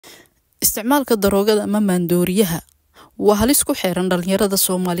isticmaalka daroogada ama maandooriyaha waa halis ku xeeran dhalinyarada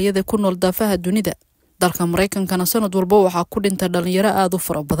Soomaaliyeed ee ku nool daafaha dunida. Dalka Mareykankana sanad walba waxaa ku dhinta dhalinyaro aad u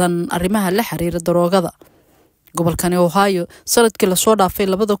fara badan arrimaha la xiriira daroogada. Gobolkan Ohio sanadkii la soo dhaafay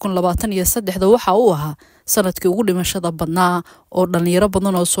 2023 waxa uu ahaa sanadkii ugu dhimashada badnaa oo dhalinyaro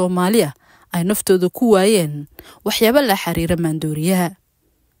badan oo Soomaali ah ay naftooda ku waayeen waxyaabo la xiriira maandooriyaha.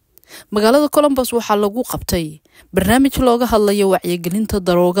 Magaalada Columbus waxaa lagu qabtay barnaamij looga hadlayo wacyigelinta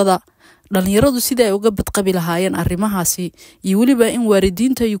daroogada, dhalinyaradu sida ay uga badqabi lahaayeen arrimahaasi iyo waliba in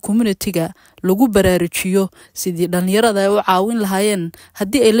waalidiinta iyo community-ga lagu baraarujiyo sidii dhalinyarada ay u caawin lahaayeen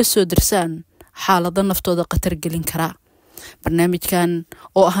haddii ay la soo dirsaan xaalada naftooda khatar gelin kara. Barnaamijkan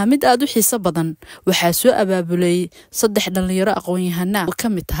oo ahaa mid aad u xiiso badan waxaa soo abaabulay 3 dhalinyaro aqoon-yahana oo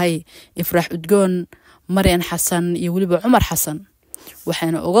ka mid tahay Ifraax Udgoon, Maryan Xasan iyo waliba Cumar Xasan.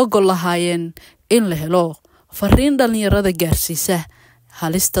 waxaana uga gol lahaayeen in la helo fariin dhalinyarada gaarsiisa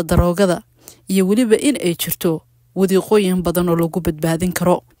halista daroogada iyo waliba in ay jirto wadiiqooyin badan oo lagu badbaadin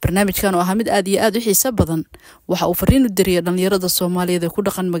karo. Barnaamijkan oo ah mid aad iyo aad u xiiso badan waxa uu fariin u diriyay dhalinyarada Soomaaliyeed ee ku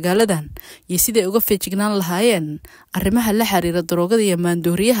dhaqan magaaladan iyo sidii ay uga feejignaan lahaayeen arrimaha la xiriira daroogada iyo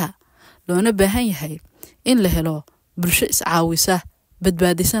maandooriyaha, loona baahan yahay in la helo bulsho iscaawisa,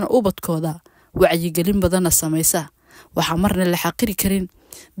 badbaadisana ubadkooda, wacyigelin badanna samaysa. waxaa marna la xaqiri karin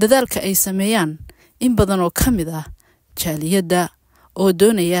dadaalka ay sameeyaan in badan oo kamid ah jaaliyada oo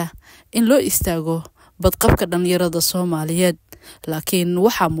doonaya in loo istaago badqabka dhalinyarada Soomaaliyeed, laakiin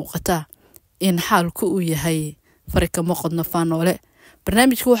waxaa muuqata in xaalku uu yahay farka maqodna faanoole.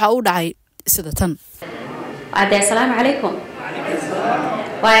 barnaamijku waxa uu dhacay sida tan. Assalamu alaikum.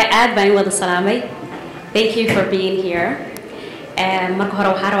 Waa aad baan wada salaamay. Thank you for being here. marka hore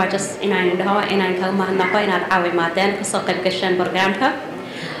waxaan rabaa just inaan kaga mahadnaqo inaad caawimaadeen ka soo qayb gashaan barnaamijka.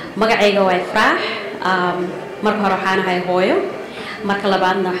 magacayga waa Ifraax. marka hore waxaan ahay hooyo, marka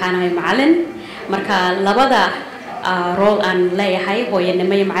labaadna waxaan ahay macallin. marka labada role aan leeyahay,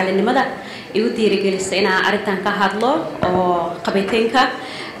 hooyanimo iyo macallinimada, igu dhiirigelisay inaan arrintan ka hadlo oo qabitaanka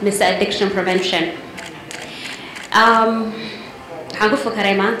mise addiction prevention. waxaan ku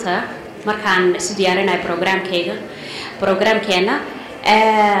fakaray maanta markaan isu diyaarinay programkeena.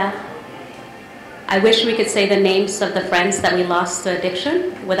 I wish we could say the names of the friends that we lost to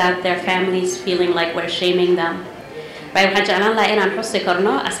addiction without their families feeling like we're shaming them. waxaan jeclaan lahaa inaan xusi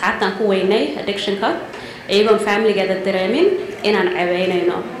karno asxaabtaan ku weynay addictionka iyagoon familigeeda dareemin inaan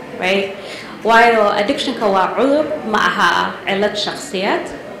ceebeynayno. waayo addictionka waa cudur, ma aha cilad shakhsiyaad.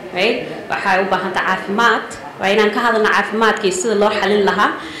 waxay u baahan tahay caafimaad. waa inaan ka hadalno caafimaadkii sida loo xalin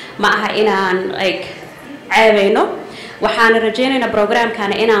lahaa, ma aha inaan ceebeyno. waxaan rajaynaynaa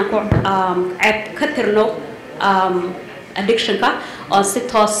programkana inaan ku ceeb ka tirno addictionka oo si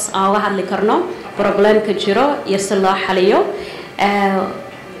toos uga hadli karno problemka jiro iyo si loo xaliyo.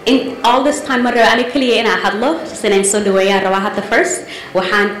 all this time marra ani kaliya inaan hadlo sinaan soo dhaweeyaan rabaa. hadda first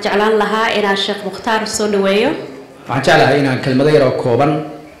waxaan jeclaan lahaa inaan Sheekh Mukhtaar soo dhaweeyo. waxaan jeclahay inaan kelmado yar oo kooban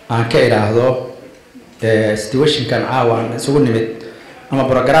aan ka iraahdo situationkan caawan isugu nimid ama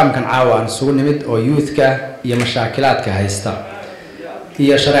programkan caawan isugu nimid oo youthka iyo mashaakilaadka haysta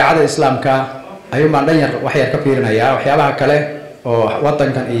iyo shariicada islaamka ayuu dhan yar wax yar ka fiirinayaa. waxyaabaha kale oo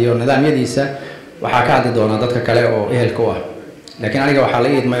wadankan iyo nidaamyadiisa waxaa ka hadli doona dadka kale oo ehelka u ah, laakiin aniga waxaa la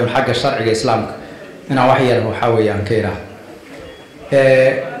idmayo xagga sharciga islaamka inaan wax yar waxa weeyaan ka iraahdo.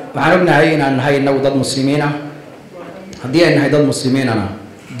 waxaan ognahay inaan nahay inagu dad muslimiin ah. haddii ay nahay dad muslimiinana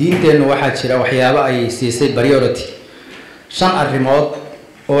diinteennu waxaa jira waxyaabo ay siisay priority, 5 arrimood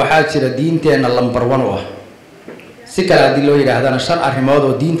oo waxaa jira diinteenna number 1 u ah. si kale haddii loo yidhaahdana 5 arrimood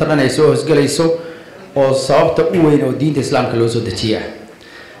oo diinta dhan ay soo hoosgelayso oo sababta u weyn oo diinta islaamka loo soo dejiyaa.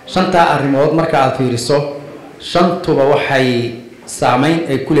 5taa arrimood marka aad fiiriso, 5tuba waxay saameyn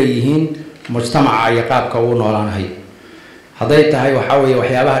ay ku leeyihiin mujtamaca iyo qaabka uu noolaanahay. hadday tahay waxaa weeye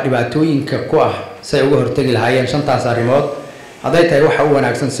waxyaabaha dhibaatooyinka ku ah say uga hortagi lahaayeen 5taas arrimood, hadday tahay waxa u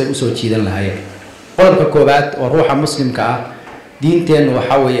wanaagsan say u soo jiidan lahaayeen. qodobka koobaad oo ruuxa muslimka ah diinteennu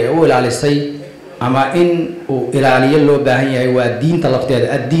waxa weeye u ilaalisay ama in uu ilaaliyo loo baahan yahay waa diinta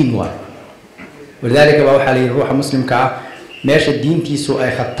lafteeda. addiin waa walidaalika baa waxaa la yidhi ruuxa muslimka ah meesha diintiisu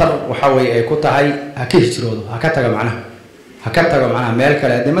ay khatar waxa weeye ay ku tahay ha ka hijroodo, ha ka tago macnaha meel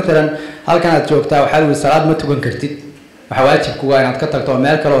kale. haddii matalan halkan aad joogtaa waxaa lagu salaad ma tukan kartid, waxaa waajib kuga inaad ka tagto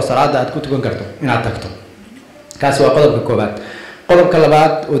meel kale oo salaada aad ku tukan karto inaad tagto. kaasi waa qodobka koobaad. qodobka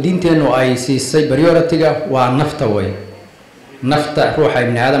labaad oo diinteennu ay siisay priority-ga waa nafta way, nafta ruuxa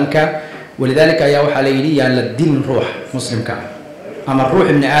ibni aadamka. walidaalika ayaa waxaa la yidhi yaan la dilin ruux muslimka ama ruux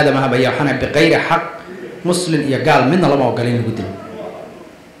ibni aadam ahba yaxana biqayri xaq. muslim iyo gaal midna lama ogola in lagu dilo.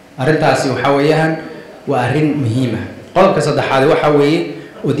 arrintaasi waxaa weeyaan waa arrin muhiim ah. qodobka saddexaad waxaa weeye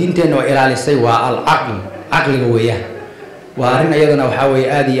ودينتنا وإلى لسي والعقل عقل وياه وأرنا أيضا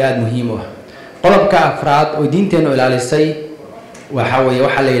وحاوي آدي آد مهمة قلب كأفراد ودينتنا وإلى لسي وحاوي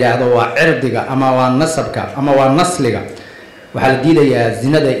وحل إلى هذا وعرضك أما ونصبك أما ونصلك وحال ديدا يا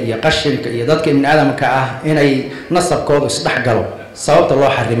زندا يا قشنك يا dadka in aadamka ah inay nasabkooda isdhax galo sababta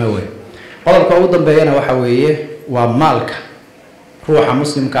loo xarimay qodobka ugu dambeeyana waxa weeye waa maalka ruuxa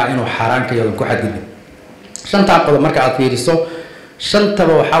muslimka inuu xaraanka yadan ku xadgudbo shanta qodob marka aad fiiriso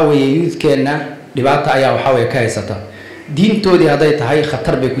shantaba waxa weeye yuudkeena dhibaato ayaa waxa weeye ka haysata diintoodii haday tahay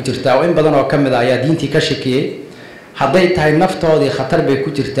khatar bay ku jirtaa oo in badan oo kamid ah ayaa diintii ka shakiyay haday tahay naftoodii khatar bay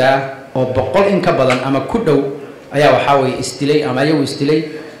ku jirtaa oo boqol in ka badan ama ku dhow ayaa waxa weeye istilay ama ayagu istilay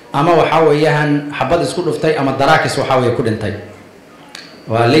ama waxa weeyaan xabad isku dhuftay ama daraakis waxa weeye ku dhintay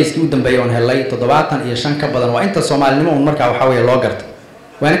waa leeyskii u dambeeyay oo helay 75 ka badan waa inta Soomaalinimo marka waxa weeye loo garto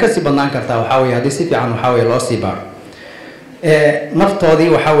waana ka sii badnaan kartaa waxa weeye hadii si fiican waxa weeye loo sii baaro naftoodii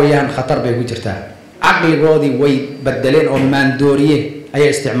waxa weeyaan khatar bay ku jirtaa aqligoodii way bedeleen oo maandooriye ay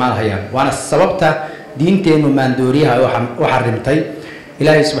isticmaalhayaan waana sababta diinteenu maandooriyaha oo xarimtay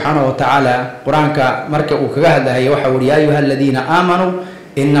إلهي سبحانه وتعالى قرآنك مركب وكجهد هي وحول يا أيها الذين آمنوا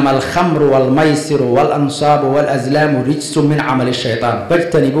إنما الخمر والميسر والأنصاب والأزلام رجس من عمل الشيطان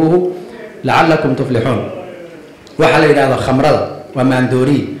فاجتنبوه لعلكم تفلحون وحل إلى هذا خمر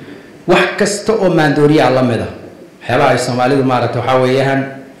وماندوري وحكست ماندوري على مدى حبا الصومالي مارة وحويها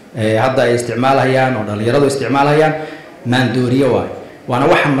هذا استعمالها يان ولا يرضوا استعمالها يان ماندوري وأنا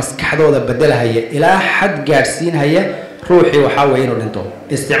واحد مسكح ذا بدلها هي إلى حد جالسين هي روحي وحاوي إنه لنتو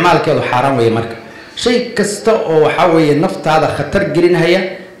استعمال كذا حرام ويمرك شيء كسته وحاوي النفط هذا خطر جرين هي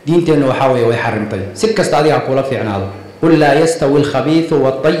دينتين وحاوي ويحرم طيب سكست هذه أقول في عناده قل لا يستوي الخبيث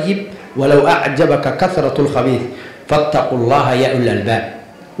والطيب ولو أعجبك كثرة الخبيث فاتقوا الله يا أولي الألباب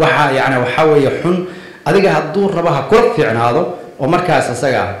يعني وحاوي حن هذه هتدور ربها كل في عناده ومركز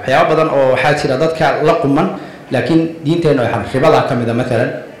سجع حياة بدن أو حاجة ردتك لقما لكن دينتين ويحرم خبالها كم إذا مثلا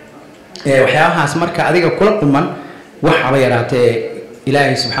وحياة هاسمرك هذه كل قمن وحا يراته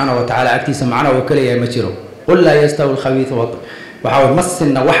إلهي سبحانه وتعالى أكتي سمعنا وكلي مجرو قل لا يستوي الخبيث وحاول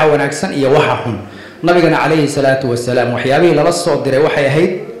مسنا وحا ونكسن إيا وحا حن نبينا عليه الصلاة والسلام وحيابه للصوت دري وحا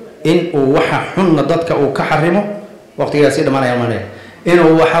يهيد إن وحا حن ضدك أو كحرمه وقت يا سيدة مانا يوماني إن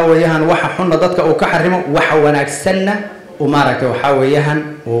وحا ويهن وحا حن ضدك أو كحرمه وحا ونكسن ومارك وحا ويهن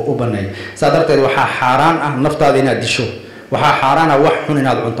وبني صدرت وحا حاران نفط هذه ديشو وحا حاران وحا حن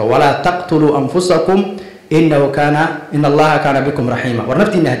ولا تقتلوا أنفسكم إن الله كان بكم رحيما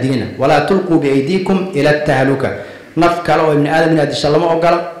ورنفتي نهدينا ولا تلقوا بأيديكم إلى التهلكة نفط كلا ابن آدم إن هذا الشيء لما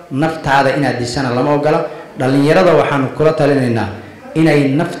أقول نفط هذا إن هذا السنة لما أقول دلني يرد وحن كرة لنا إن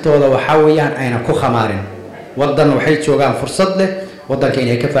النفط هذا وحويان أين كخمارين وضن وحيد شوغان فرصة له وضن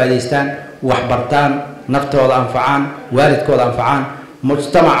كإنه كفايدستان وحبرتان نفط هذا أنفعان وارد كذا أنفعان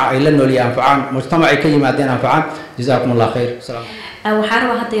مجتمع إلا إنه لي أنفعان مجتمع كلمة دين أنفعان جزاكم الله خير السلام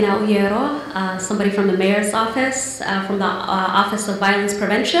وحارة هاتينا ويرو somebody from the mayor's office from the office of violence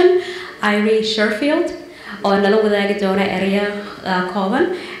prevention Irie Sherfield oo nala wadaagi doona area kooban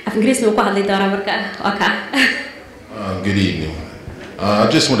af Ingiriis uu ku hadli doona marka waka Good evening. I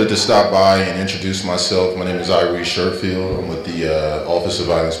just wanted to stop by and introduce myself. My name is Irie Sherfield. I'm with the Office of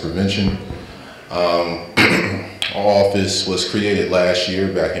Violence Prevention. Our office was created last year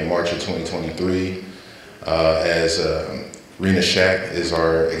back in March of 2023 as Rena Shack is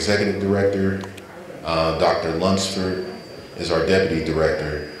our executive director. Dr. Lunsford is our deputy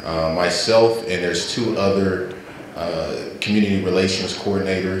director. Myself and there's 2 other community relations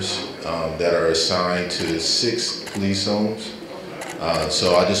coordinators that are assigned to 6 police zones.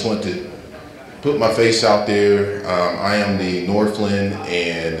 So I just want to put my face out there. I am the Northland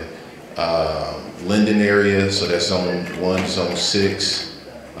and Linden area, so that's zone 1, zone 6,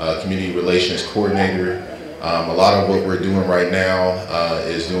 community relations coordinator. A lot of what we're doing right now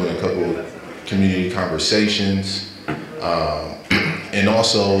is doing a couple community conversations and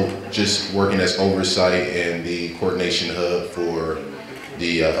also just working as oversight and the coordination hub for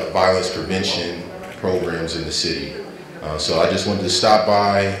the violence prevention programs in the city. So I just wanted to stop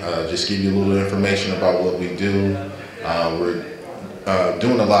by, just give you a little information about what we do. We're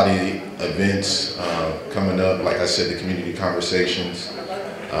doing a lot of events coming up, like I said, the community conversations.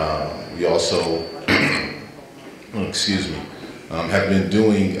 We also have been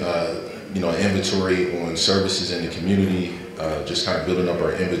doing inventory on services in the community, just kind of building up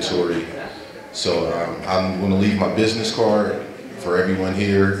our inventory. So I'm going to leave my business card for everyone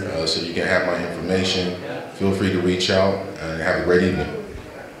here so you can have my information. Feel free to reach out and have a great evening.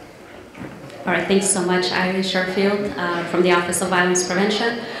 All right, thanks so much, Irie Sherfield from the Office of Violence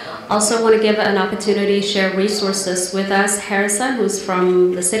Prevention. Also want to give an opportunity to share resources with us. Harrison, who's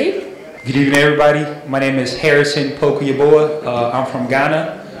from the city. Good evening, everybody. My name is Harrison Pokuyaboa. I'm from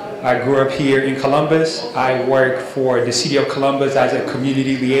Ghana. I grew up here in Columbus. I work for the City of Columbus as a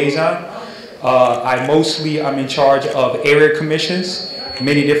community liaison. I'm in charge of area commissions,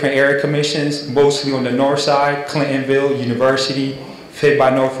 many different area commissions, mostly on the north side, Clintonville, University, Fit by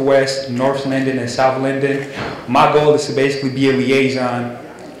Northwest, North Linden, and South Linden. My goal is to basically be a liaison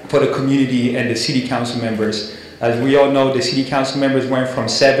for the community and the city council members. As we all know, the city council members went from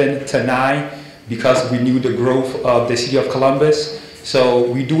 7 to 9 because we knew the growth of the City of Columbus. So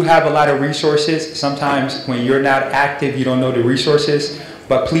we do have a lot of resources. Sometimes when you're not active, you don't know the resources,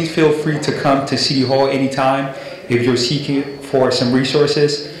 but please feel free to come to City Hall anytime if you're seeking for some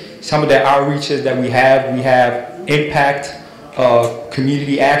resources. Some of the outreaches that we have impact,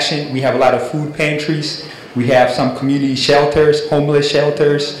 community action. We have a lot of food pantries. We have some community shelters, homeless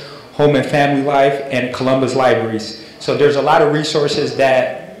shelters, home and family life, and Columbus libraries. So there's a lot of resources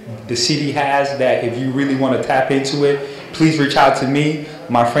that the city has that if you really want to tap into it, please reach out to me.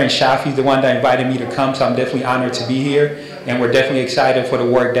 My friend Shafi is the one that invited me to come, so I'm definitely honored to be here. And we're definitely excited for the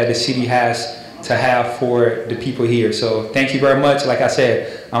work that the city has to have for the people here. So thank you very much. Like I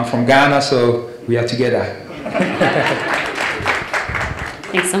said, I'm from Ghana, so we are together.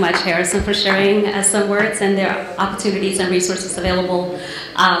 Thanks so much, Harrison, for sharing some words and their opportunities and resources available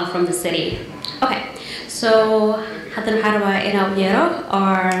from the city. Okay, so Hadan Harwa Inawiyero,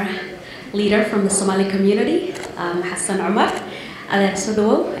 our leader from the Somali community, Hassan Umar,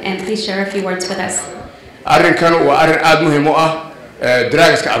 and please share a few words with us. Arrinkan waa arrin aad muhiim u ah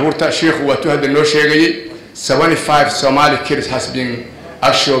dragska caruurta sheekhu waa tuhada noo sheegay 75 Somali kids has been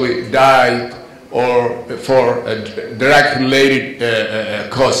actually died or for drug related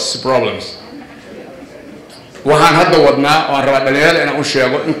cause problems. waxaan hadda wadnaa oo raba dhalinyarada inaan u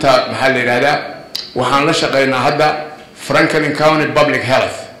sheego inta maxaa la yiraahdaa waxaan la shaqeynaa hadda Franklin County Public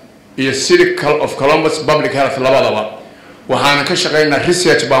Health iyo City of Columbus Public Health labadaba waxaan ka shaqeynaa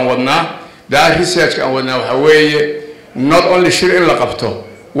research baan wadnaa that research aan wadnaa waxa weeye not only shir in la qabto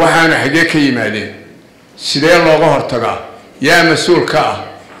waxaana xigee ka yimaadeen sidee looga hortagaa yaa mas'uul ka ah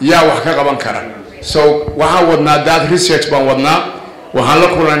yaa wax ka qaban kara so waxaan wadnaa that research baan wadnaa waxaan la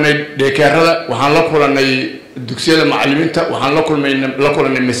kulanay deekeerada waxaan la kulanay dugsiyada macallimiinta waxaan la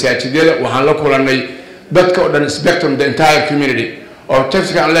kulanay masaajidada waxaan la kulanay dadka oo dhan spectrum the entire community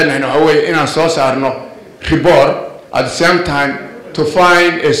objective aan leenahay waxa weeye inaan soo saarno report at the same time to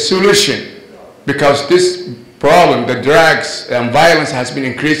find a solution because this problem the drugs and violence has been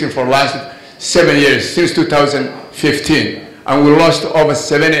increasing for the last 7 years since 2015 and we lost over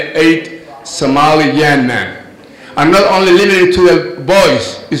 78 Somali young men. And not only limited to the boys,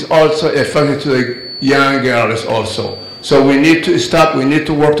 it's also affected to the young girls also. So we need to stop, we need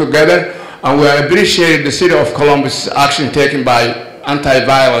to work together, and we appreciate the City of Columbus action taken by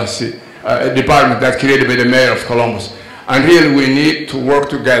anti-violence department that created by the Mayor of Columbus. And really we need to work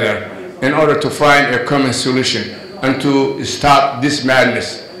together in order to find a common solution and to stop this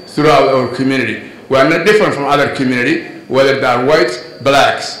madness throughout our community. We are not different from other community, whether they are whites,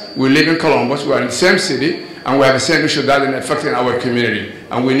 blacks. We live in Columbus, we are in the same city, and we have the same issue that is affecting our community,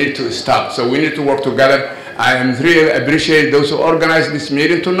 and we need to stop. So we need to work together. I am really appreciate those who organized this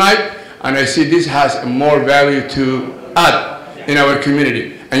meeting tonight, and I see this has more value to add in our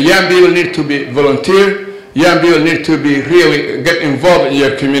community. And young people need to be volunteer. Young people need to be really get involved in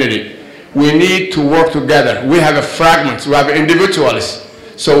your community. We need to work together. We have a fragments, we have individuals.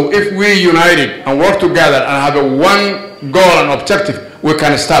 So if we united and work together and have a one goal and objective, we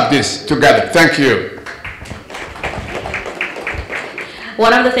can stop this together. Thank you.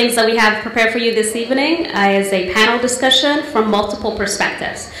 One of the things that we have prepared for you this evening is a panel discussion from multiple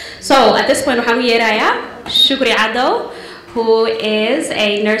perspectives. So at this point, we have Shukri Ado, who is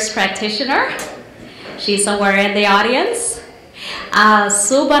a nurse practitioner. She's somewhere in the audience.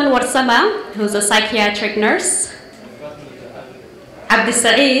 Suban Warsama, who's a psychiatric nurse. Abdi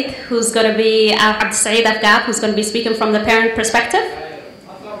Saeed, who's going to be Abdi Saeed Afgab, who's going to be speaking from the parent perspective.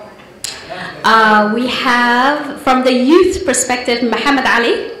 We have from the youth perspective Muhammad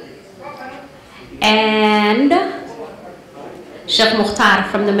Ali and Sheikh Mukhtar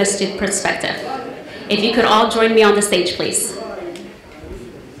from the masjid perspective. If you could all join me on the stage, please.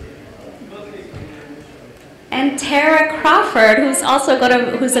 And Tara Crawford, who's also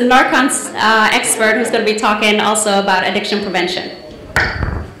who's a narcotics expert, who's going to be talking also about addiction prevention.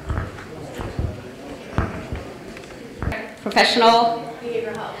 Professional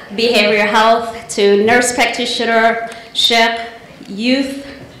behavioral health to nurse practitioner, sheikh, youth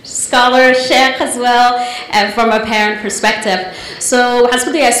scholar, sheikh as well, from a parent perspective. So waxaan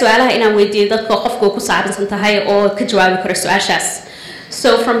isku dayaa su'aalaha inaan weydiiyo dadka qofku ku saabsan tahay oo ka jawaabi karo su'aashaas.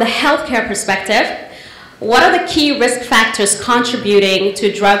 So from the healthcare perspective, what are the key risk factors contributing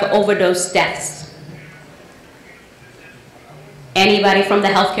to drug overdose deaths? Anybody from the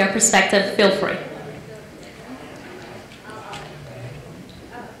healthcare perspective, feel free.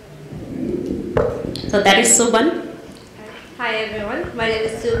 So that is Subhan. Hi everyone, my name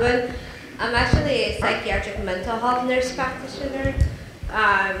is Subhan. I'm actually a psychiatric mental health nurse practitioner.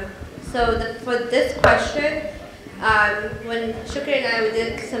 For this question, when Shukri and I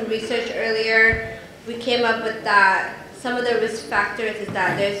did some research earlier, we came up with that some of the risk factors is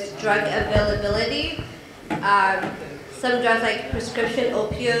that there's drug availability. Some drugs like prescription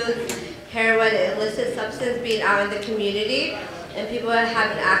opioids, heroin, and illicit substance being out in the community, and people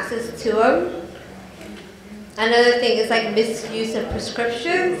having access to them. Another thing is like misuse of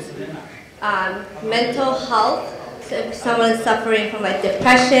prescriptions, mental health. So if someone is suffering from like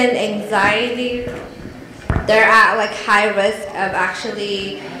depression, anxiety, they're at like high risk of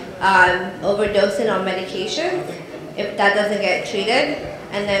actually overdosing on medications if that doesn't get treated.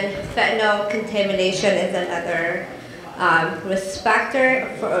 And then fentanyl contamination is another risk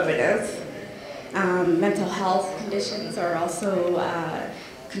factor for overdose. Mental health conditions are also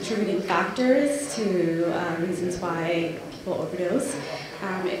contributing factors to reasons why people overdose.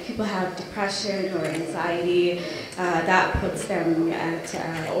 If people have depression or anxiety, that puts them at,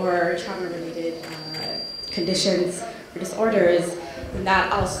 or trauma-related conditions or disorders, and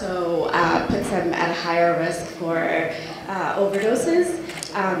that also puts them at a higher risk for overdoses.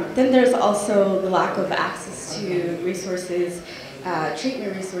 Then there's also the lack of access to resources,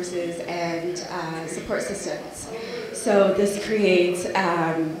 treatment resources, and support systems. So this creates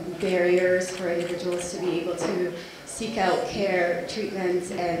barriers for individuals to be able to seek out care,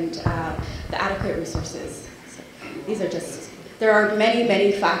 treatments, and the adequate resources. So these are just, there are many,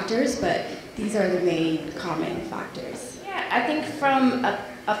 many factors, but these are the main common factors. Yeah, I think from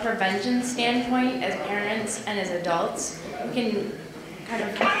a prevention standpoint, as parents and as adults, we can kind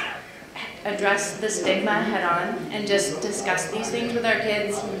of address the stigma head on and just discuss these things with our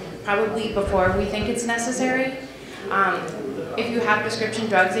kids probably before we think it's necessary. If you have prescription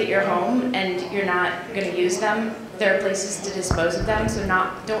drugs at your home and you're not going to use them, there are places to dispose of them, so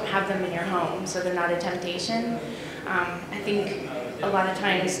don't have them in your home so they're not a temptation. I think a lot of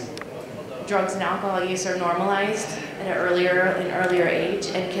times drugs and alcohol use are normalized at an earlier age,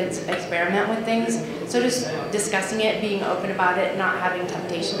 and kids experiment with things. So just discussing it, being open about it, not having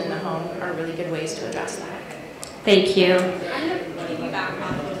temptation in the home are really good ways to address that. Thank you. I'm going to piggyback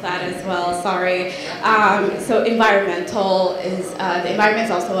off of that as well, sorry. So environmental is, the environment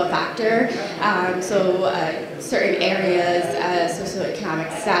is also a factor. Certain areas,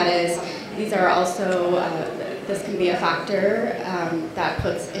 socioeconomic status, these are also, this can be a factor that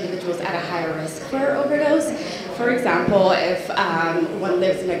puts individuals at a higher risk for overdose. For example, if one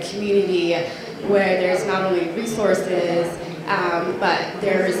lives in a community where there's not only resources, but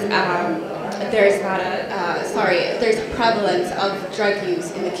there's a prevalence of drug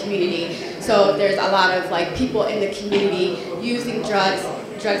use in the community. So there's a lot of like people in the community using drugs.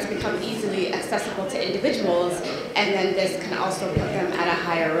 Drugs become easily accessible to individuals, and then this can also put them at a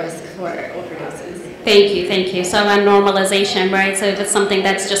higher risk for overdoses. Thank you. So on normalization, right? So if it's something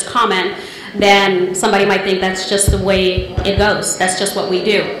that's just common, then somebody might think that's just the way it goes. That's just what we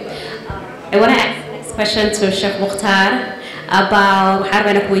do. I want to ask the next question to Sheikh Mukhtar about waxaan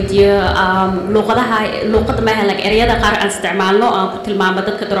rabaa inaan ku weydiiyo luqada maaha like ereyada qaar aan isticmaalno aan ku tilmaamo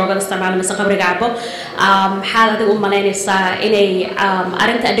dadka daroogada isticmaalo mise qabriga cabo maxaad adiga u malaynaysaa inay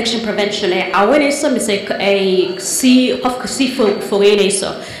arrinta addiction prevention ay caawinayso mise ay qofka sii fogeynayso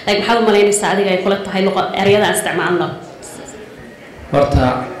like maxaad u malaynaysaa adiga ay kula tahay ereyada aan isticmaalno horta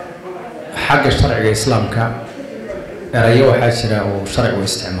xagga sharciga islaamka erayo waxaa jira uu sharcigu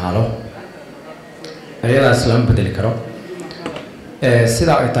isticmaalo ereyadaas lama bedeli karo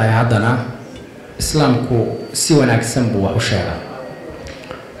sida ay tahay haddana islaamku si wanaagsan buu wax u sheegaa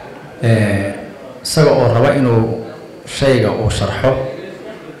isaga oo raba inuu shayga uu sharxo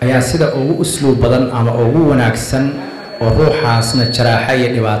ayaa sida ugu usluub badan ama ugu wanaagsan oo ruuxaasna jaraaxa iyo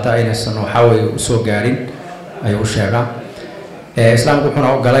dhibaato aynaysan waxaa weeye u soo gaarin ayuu u sheegaa islaamku wuxuuna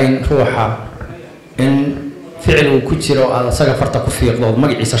ogolayn ruuxa in ficil uu ku jiro aad isaga farta ku fiiqdo ood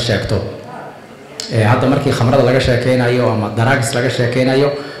magaciisa sheegto hadda markii khamrada laga sheekeynayo ama daraagis laga sheekeynayo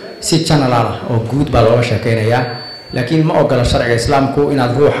si general ah oo guud baa looga sheekeynayaa laakiin ma ogola sharciga islaamku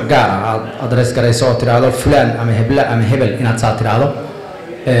inaad ruux gaar ah aad adres garayso oo tiraahdo fulaan ama hebla ama hebel inaad saa tiraahdo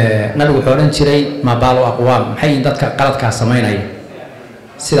nabigu wuxuu odhan jiray ma baalo aqwaam maxay dadka qaladkaa samaynaya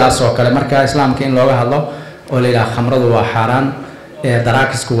sidaas oo kale marka islaamka in looga hadlo oo la yiraahdo khamradu waa xaraan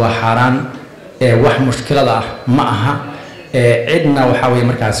daraakisku waa xaraan wax mushkilada ah ma aha cidna waxa weeye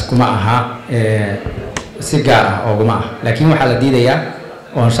markaas kuma aha si gaar ah oo kuma ah laakiin waxa la diidayaa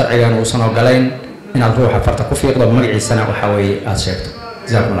oo sharcigan uu soo galayn in aad ruuxa farta ku fiiqdo magaciisana waxa weeye aad sheegto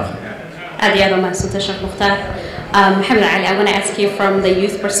jazakumullah Adiyada mahadsantahay Sheikh Mukhtar. Mohammed Ali, I want to ask you from the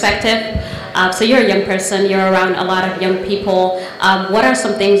youth perspective. So you're a young person, you're around a lot of young people. What are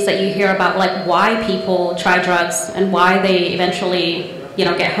some things that you hear about, like why people try drugs and why they eventually,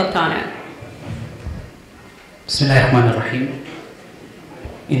 get hooked on it? Bismillahirrahmanirrahim.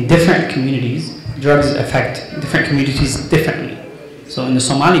 In different communities, drugs affect different communities differently. So in the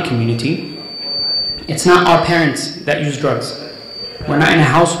Somali community, it's not our parents that use drugs. We're not in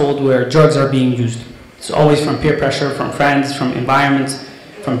a household where drugs are being used. It's always from peer pressure, from friends, from environments,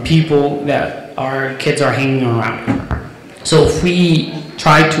 from people that our kids are hanging around. So if we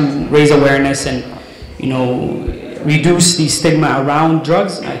try to raise awareness and, reduce the stigma around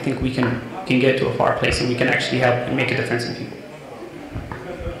drugs, I think we can get to a far place and we can actually help and make a difference in people.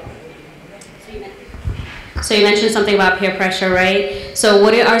 So you mentioned something about peer pressure, right? So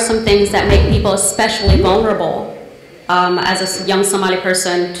what are some things that make people especially vulnerable as a young Somali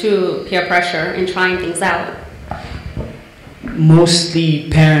person to peer pressure and trying things out? Mostly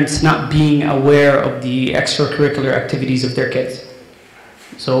parents not being aware of the extracurricular activities of their kids.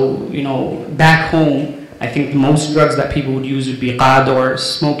 So, back home, I think most drugs that people would use would be qad or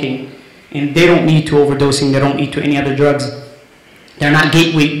smoking, and they don't need to overdosing, they don't need to any other drugs. They're not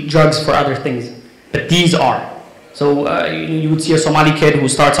gateway drugs for other things, but these are. So you would see a Somali kid who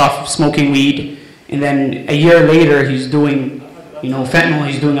starts off smoking weed, and then a year later he's doing, fentanyl,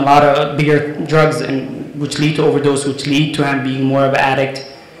 he's doing a lot of bigger drugs, and which lead to overdose, which lead to him being more of an addict.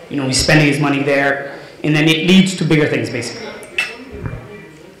 He's spending his money there, and then it leads to bigger things, basically.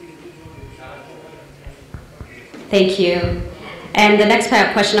 Thank you. And the next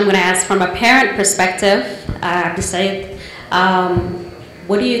question I'm going to ask from a parent perspective, to say,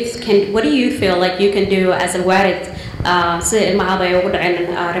 what do you feel like you can do as a walid?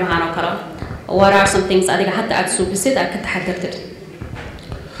 What are some things adiga hadda aad suubisid aad ka taxadartid?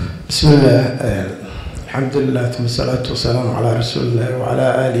 Bismillah, alhamdulillah, thumma salatu wassalamu ala rasulillah wa ala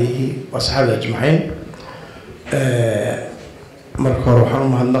alihi wa ashabihi ajma'in. Marka hore waxaan u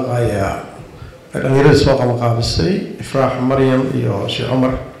mahadnaqayaa dhalinyarada soo qabanqaabisay Ifraax Maryam iyo Sheikh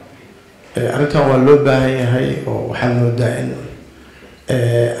Umar. Arrintan waa loo baahan yahay oo waxaan moodaa in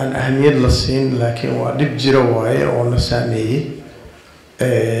aan ahmiyad la siin laakiin waa dhib jira waaye oo na saameeyay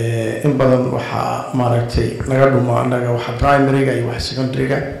in badan waxa maaragtay naga dhumo anaga waxa primary-ga iyo waxa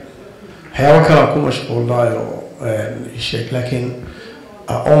secondary-ga waxyaabo kale ku mashquulnaayo sheek laakiin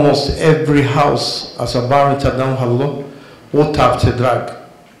almost every house as a parent haddaan hadlo wuu taabtay drug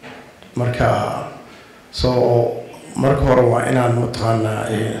marka marka hore waa inaan mataqaanaa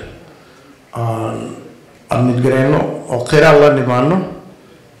aan midgareyno oo qiraal la nimaano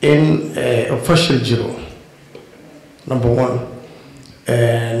in official jiro number one.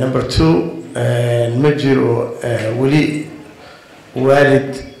 Number two, ma jiro weli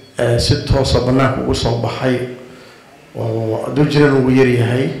waalid si toos ah banaanka ugu soo baxay oo hadduu jiran ugu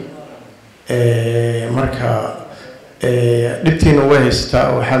yaryahay marka dhibtiina way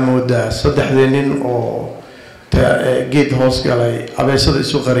haystaa waxaa moodaa saddexdii nin oo geed hoos galay abeesada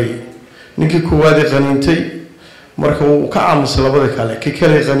isu qariyay ninkii koowaadii qaniintay marka uu ka aamusay labada kale kii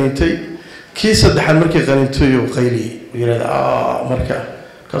kale qaniintay kii saddexaad markii qaniintay uu qayliyay yiraahdo marka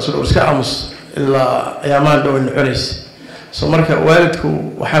kaasoo iska aamus ilaa ayaamaan dhow cunays so marka waalidku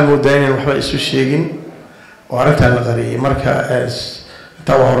waxaa moodaa inay waxba isu sheegin oo arrintan la qariyay marka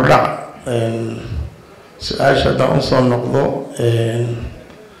taa waa hordhac su-aasha haddaan u soo noqdo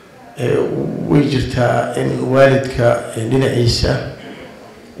way jirtaa in waalidka dhinaciisa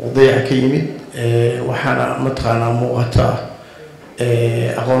wadayaca ka yimid waxaana mataqaanaa muuqata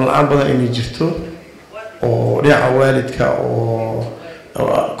aqoon la-aan badan inay jirto oo dhinaca waalidka oo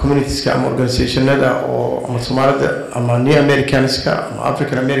communitieska ama organizationada oo ama Soomaalida ama New Americanska ama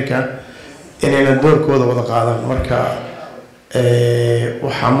African American inayna doorkooda wada qaadan marka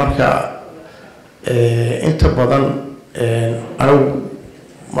waxaa marka inta badan anigu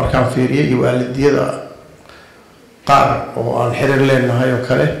markaan fiiriyay iyo waalidiyada qaar oo aan xiriir leenahay oo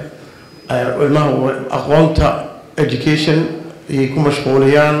kale ilmaha aqoonta education ay ku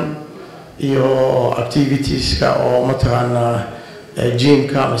mashquuliyaan iyo activitieska oo mataqaanaa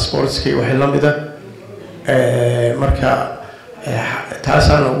gymka ama sportska iyo wixii la mida marka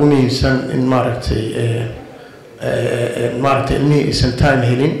taasaan ugu muhiimsan in maaragtay ilmihii aysan time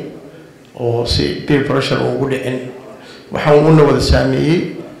helin oo si peer pressure ugu dhicin waxaan una wada saameeyey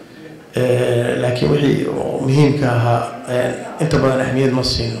laakiin wixii muhiimka ahaa inta badan ahmiyad ma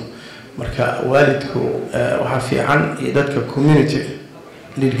siino marka waalidku waxa fiican iyo dadka community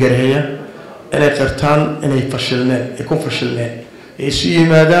lidgareeya inay qirtaan inay fashilmeen ay ku fashilmeen ay isu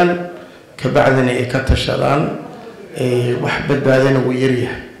yimaadaan kabacdina ay ka tashadaan wax badbaadana wuu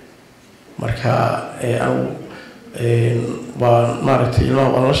yaryahay marka waa maaragtay ilmaha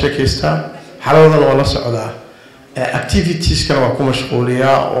waa la sheekaystaa xaladoodana waa la socdaa activitieskana waa ku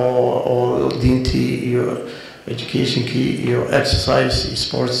mashquuliyaa oo diintii iyo educationkii iyo exercise iyo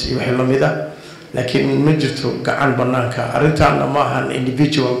sports iyo wixii lamid ah laakiin ma jirto gacan banaanka arrintaana ma ahan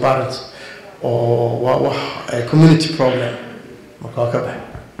individual parents oo waa wax community problem marka waa ka baxay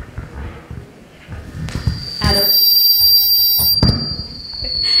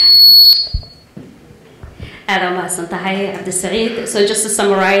So just to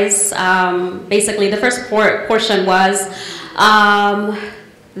summarize, basically the first portion was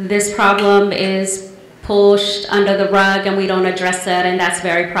this problem is pushed under the rug and we don't address it, and that's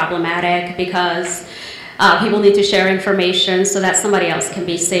very problematic because people need to share information so that somebody else can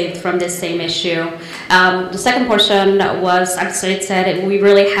be saved from this same issue. The second portion was, Abdul said, we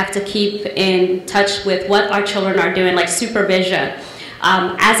really have to keep in touch with what our children are doing, like supervision.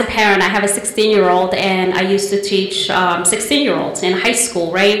 As a parent, I have a 16-year-old and I used to teach 16-year-olds in high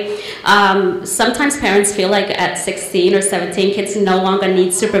school, right? Sometimes parents feel like at 16 or 17, kids no longer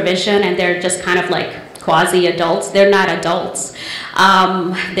need supervision and they're just kind of like quasi-adults. They're not adults.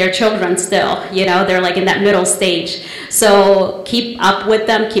 They're children still, you know, they're like in that middle stage. So keep up with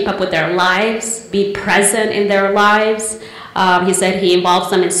them, keep up with their lives, be present in their lives. He said he involves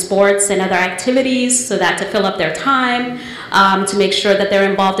them in sports and other activities so that to fill up their time, to make sure that they're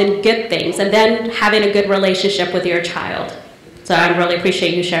involved in good things, and then having a good relationship with your child. So I really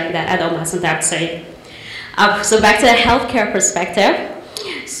appreciate you sharing that. So back to the healthcare perspective.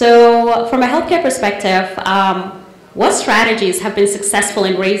 So from a healthcare perspective, what strategies have been successful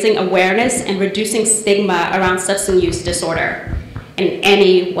in raising awareness and reducing stigma around substance use disorder? And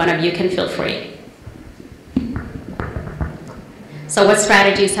any one of you can feel free. So what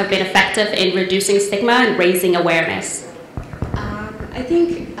strategies have been effective in reducing stigma and raising awareness? I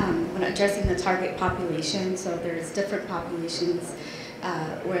think when addressing the target population, so there's different populations,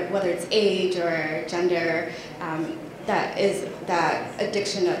 whether it's age or gender, that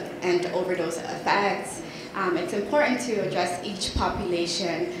addiction and overdose affects. It's important to address each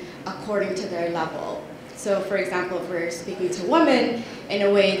population according to their level. So for example, if we're speaking to women in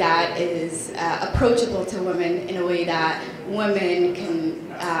a way that is approachable to women, in a way that women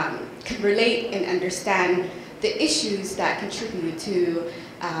can relate and understand the issues that contribute to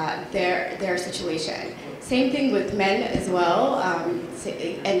their situation. Same thing with men as well,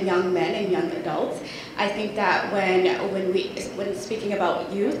 and young men and young adults. I think that when speaking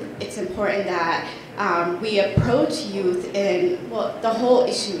about youth, it's important that we approach youth in, well, the whole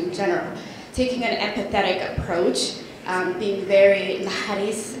issue in general, taking an empathetic approach, being very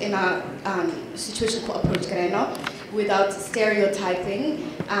naharis in a situational approach without stereotyping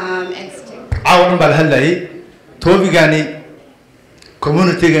and toobigani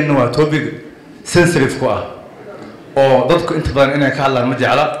community-gana waa toobig sensitive ku ah oo dadku inta badan inay ka hadlaan ma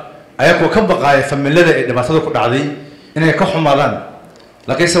jecla ayagoo ka baqaaya familada ee dhibaatada ku dhacday inay ka xumaadaan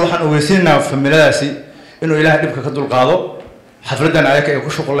laakiinse waxaan ogeysiinaa familadaasi inuu ilaahay dhibka ka dulqaado xafladan ayaga ay ku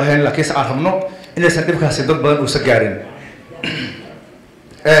shuqul lahayn laakiinse aan rabno inaysan dhibkaasi dad badan uusa gaarin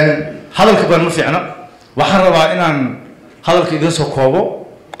hadalka badan ma fiicna waxaan rabaa inaan hadalka idin soo koobo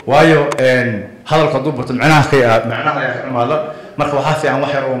waayo hadalka hadduu barto macnaha ayaa ka dhamaada marka waxaa fiican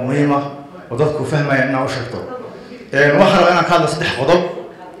wax yar oo muhiim ah oo dadku fahmaya inaa u sheegto waxaan rabaa inaan ka hadlo 3 qodob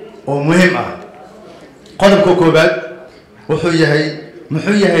oo muhiim ah qodobka koobaad wuxuu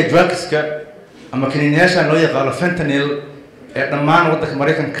yahay drugska ama kiniinyaasha loo yaqaano fentanyl ee dhammaan waddanka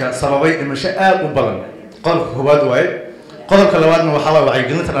Mareykanka sababay dhimasho aad u badan qodobka koobaad waaye qodobka labaadna waxaa waaye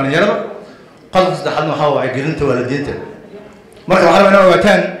wacyigelinta dhalinyarada qodobka saddexaadna waxaa waaye wacyigelinta waalidiinta marka waxaa rabaa inaan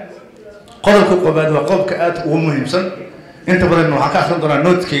ogaataan qodobka koobaad waa qodobka aad ugu muhiimsan inta badan waxaan ka akhrin doonaa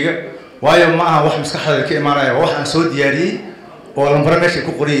noodkayga waayo ma aha wax maskaxda ka imaanaya wax aan soo diyaariyay oo lambara meesha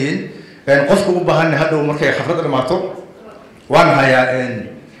ku qoran yihiin qofku u baahan hadhow markay xafladda dhamaato waan hayaa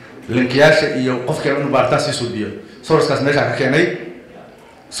linkiyaasha iyo qofka inuu baaritaan sii suubiyo source-kaas meesha ka keenay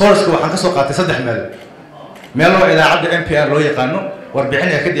source-ka waxaan ka soo qaatay 3 meel oo idaacadda NPR loo yaqaano warbixin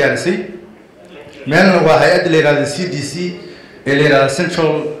ay ka diyaarisay meelna waa hay'adda la yiraahdo CDC ee la yiraahdo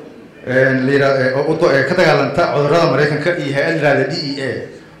Central ka dagaalanta cudurrada Mareykanka iyo hay'adda la yiraahdo DEA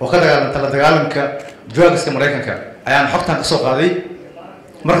oo ka dagaalanta la dagaalanka drugska Mareykanka ayaan xogtan ka soo qaaday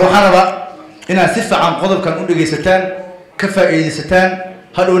marka waxaan rabaa inaad si fiican qodobkan u dhageysataan ka faa'iidaysataan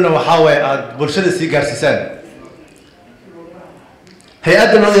hadhowna waxaa waaye aad bulshada sii gaarsiisaan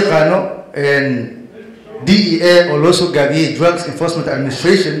hay-adda loo yaqaano DEA oo loo soo gaabiyey Drugs Enforcement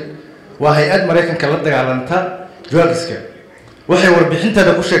Administration waa hay-ad Mareykanka la dagaalanta drugska waxay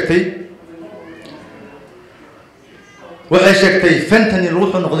warbixinteeda ku sheegtay fentanyl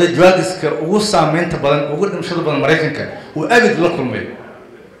wuxuu noqday drugska ugu saameynta badan ugu dhimashada badan Mareykanka uu abid la kulmay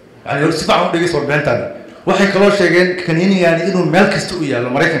yani si fiican u dhageyso warbixintaada waxay kaloo sheegeen kaniinigani inuu meel kasta u yaalo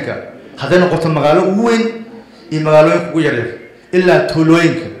Mareykanka hadday noqoto magaalo ugu weyn iyo magaalooyinka ugu yaryar ilaa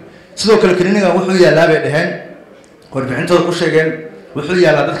tuulooyinka sidoo kale kaniinigan wuxuu yaalaa bay dhaheen warbixintooda ku sheegeen wuxuu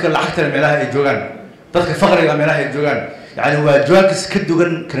yaalaa dadka lacagta meelaha ay joogaan dadka faqriga meelaha ay joogaan yani waa drugs ka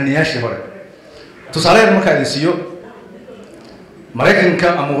duwan kaniiniyaashii hore tusaale marka ay siiyo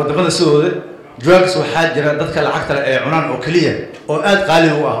Mareykanka ama wadamada sidooda drugs waxaa jira dadka lacagta leh ee cunaan oo kaliya oo aad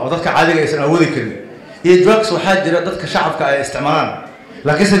qaali u ah oo dadka caadiga aysan awoodi karin iyo drugs waxaa jira dadka shacabka ay isticmaalaan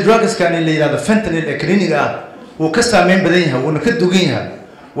laakiinse drugskan la yiraahdo fentanyl ee kaniiniga ah uu ka saameyn badan yahay wuuna ka dugan yahay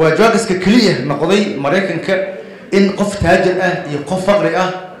waa drugska kaliya noqday Mareykanka in qof taajir ah iyo qof faqri ah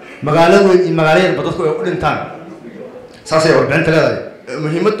magaalo weyn iyo magaalo yar dadku ay u dhintaan saasay warbixinta leedahay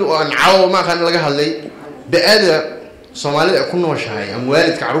muhiimadu oo aan caawa ma aqaan laga hadlay ba'ada Soomaalida ku nooshahay ama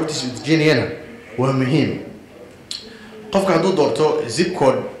waalidka carruurtiisa u dejinayna waa muhiim qofka hadduu doorto zip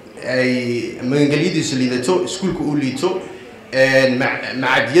code ay magangelyadiisu liidato iskuulka uu liito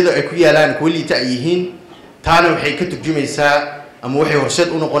macadiyada ay ku yaalaan kuwa liita ay yihiin taana waxay ka turjumaysaa ama waxay horseed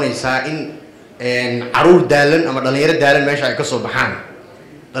u noqonaysaa in caruur daalan ama dhalinyaro daalan meesha ay ka soo baxaan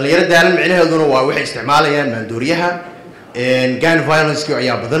dhalinyaro daalan micnaheeduna waa waxay isticmaalayaan maandooriyaha gun violence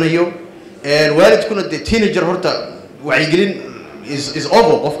ayaa badanayo waalidkuna de teenager horta wacyigelin is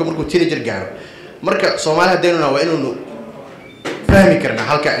over qofka markuu teenager gaaro marka Soomaaliya hadeynuna waa inuu fahmi karnaa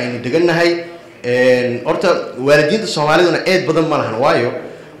halka aynu degannahay horta waalidiinta Soomaaliduna eed badan ma lahan waayo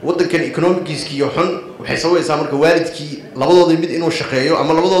wadankan economic-kiisa iyo xun waxay sabaysaa marka waalidkii labadooda mid inuu shaqeeyo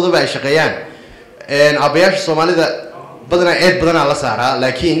ama labadoodaba ay shaqeeyaan abayaasha Soomaalida badana eed badana la saaraa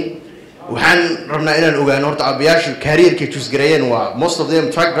laakiin waxaan rabnaa inaan ogaano horta abayaasha career-ka choose gareeyeen waa most of them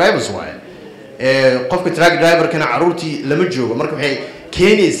truck drivers waaye qofka truck driver kana caruurtii lama joogo marka waxay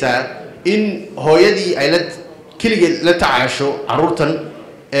keenaysaa in hooyadii ay la kaligeed la tacaasho caruurtan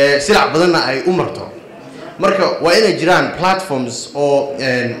silac badanna ay u marto marka waa inay jiraan platforms oo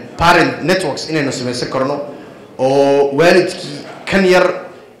parent networks inaynu samaysan karno oo waalidkii kan yar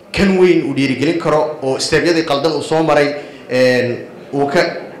kan weyn u dhiirigelin karo oo steebyadii qaldan uu soo maray uu ka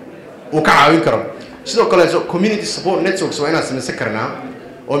caawin karo sidoo kale community support networks waa inaan samaysan karnaa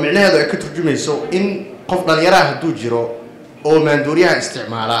oo micnaheedu ay ka turjumayso in qof dhalinyaraha hadduu jiro oo maandooriyaha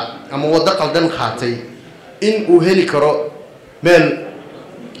isticmaala ama waddo qaldan qaatay in uu heli karo meel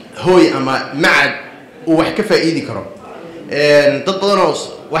hooy ama macad uu wax ka faa'iidi karo dad badanoo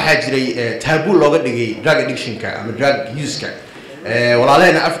waxaa jiray taabuu looga dhigay drug addictionka ama drug use-ka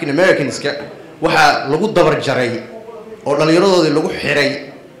walaalahayna African Americanska waxaa lagu dabar jaray oo dhallinyaradoodii lagu xiray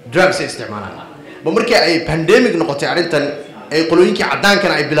drugs isticmaalaan ba markii ay pandemic noqotay arrintan ay qolooyinkii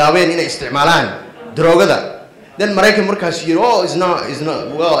cadaankana ay bilaabeen inay isticmaalaan daroogada then Mareykan markaas yiri oh is not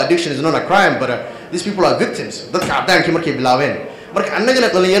well addiction is not a crime but these people are victims dadka cadaankii markay bilaabeen marka annagana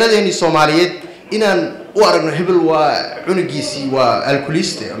dhallinyaradeeni Soomaaliyeed inaan u aragno hebel waa cunugiisii waa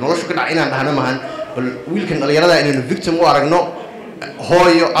alcoholiste noloshu ka dhac inaan dhahno mahan bal wiilkan dhalinyarada inaynu victim u aragno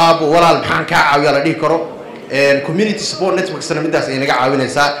hooyo aabo walaal maxaan ka caawiyaa la dhihi karo community support networks-na midaas ay naga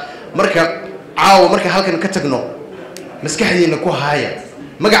caawinaysaa marka caawa marka halkan ka tagno maskaxdiina ku haaya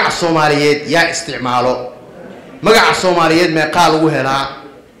magaca Soomaaliyeed yaa isticmaalo magaca Soomaaliyeed meeqa lagu helaa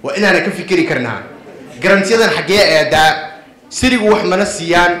waa inaana ka fikiri karnaa garantiyadan xagee aadaa sirigu wax mana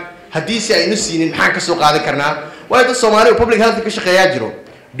siiyaan haddii si aynu siinin maxaan ka soo qaadan karnaa waayo dad Soomaali public health ka shaqeeyaa jiro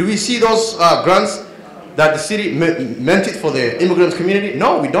do we see those grants that the city meant it for the immigrant community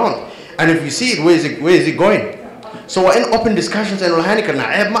no we don't and if we see it where is it going so waa in open discussions aynu lahayn karnaa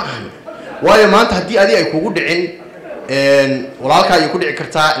ceeb ma ahan waayo maanta haddii adiga ay kugu dhicin walaalka ay ku dhici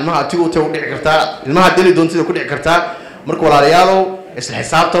kartaa ilmaha atigu u dhici kartaa ilmaha dili doontida ku dhici kartaa marka walaalayaalow isla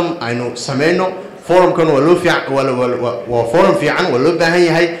xisaabtan aynu sameeyno forumkan waa loo fiican waa forum fiican waa loo baahan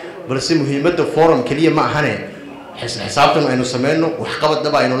yahay balse muhiimadda forum kaliya ma ahane xisaabtan aynu sameeyno wax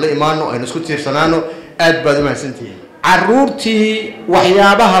qabadaba aynu la imaano aynu isku tiirsanaano aad baad u mahadsantihiin caruurtii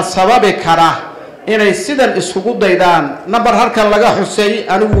waxyaabaha sababi kara inay sidan isugu daydaan number halkan laga xusay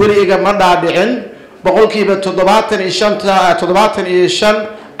anigu weliga ma dhaadhicin boqolkiiba 75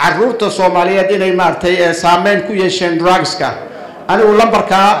 caruurta Soomaaliyeed inay maartay saameyn ku yeesheen drugska anigu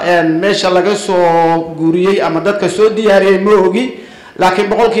lambarka meesha laga soo guuriyay ama dadka soo diyaariyay ma ogi laakiin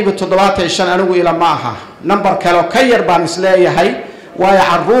boqolkiiba 75 anigu ila ma aha number kale oo ka yar baan isleeyahay waayo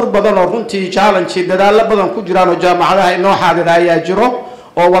caruur badan oo runtii challenge dadaalo badan ku jiraan oo jaamacadaha inoo xaadiraya jiro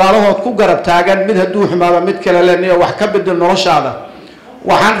oo walaalahood ku garab taagan mid hadduu xumaado mid kale leenayo wax ka bedel noloshaada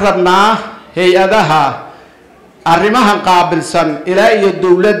waxaan rabnaa hay'adaha arrimahan qaabilsan ilaa iyo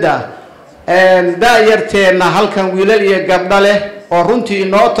dawladda daayarteena halkan wiilal iyo gabdho leh oo runtii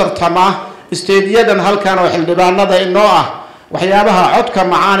inoo tartama isteediyadan halkan oo xildhibaanada inoo ah waxyaabaha codka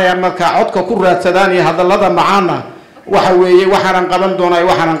macaan ee marka codka ku raadsadaan iyo hadallada macaana waxa weeye waxaan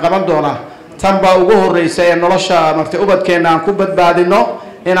qaban doonaa tan baa ugu horeysa ee nolosha martay ubadkeena aan ku badbaadino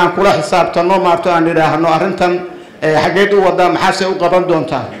inaan kula xisaabtano maarto aan yiraahno arrintan xageed u wada maxaa u qaban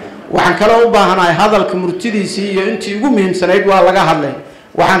doontaa waxaan kale u baahanahay hadalka murtidiisii iyo intii ugu muhiimsanayd waa laga hadlay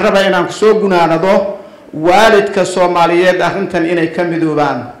waxaan rabaa inaan ku soo gunaanado waalidka Soomaaliyeed arrintan inay ka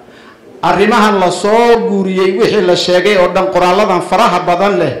midoobaan arrimahan la soo guuriyay wixii la sheegay oo dhan qoraaladan faraha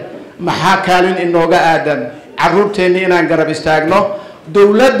badan leh maxaa kaalin inooga aadan caruurteena inaan garab istaagno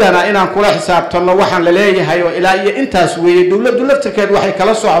dawladana inaan kula xisaabtano waxaan la leeyahay oo ilaa iyo intaas weeye dawladdu laftirkeed waxay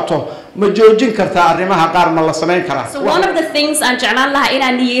kala socoto ma joojin kartaa arrimaha qaar ma la sameyn karaa So one of the things aan jeclaan lahaa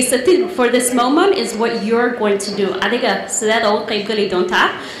inaan niyeysatid for this moment is what you're going to do adiga sideed uga qayb gali doontaa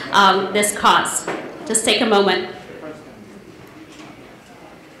this cause just take a moment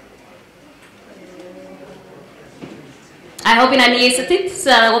I hope inaan niyeysatid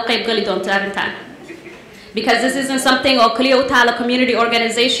sideed uga qayb gali doontaa arrintan because this isn't something or clear utala community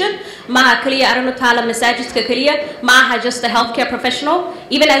organization maha clear arrin utala masajidka clear maha just a healthcare professional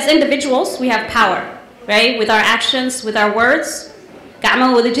even as individuals we have power right with our actions with our words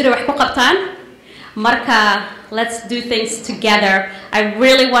gacmaha wada jira wax ku qabtaan marka let's do things together I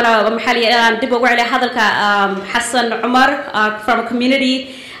really want to maxaliyaan dib ugu celiya hadalka Hassan Umar from community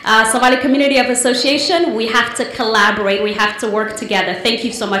Somali Community of Association we have to collaborate we have to work together thank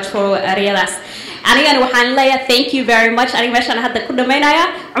you so much for Ariadas anigana waxaan leeyahay thank you very much aniga meeshaan hadda ku dhameynaya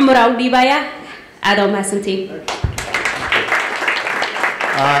Umar u dhiibaya aad u mahadsantiin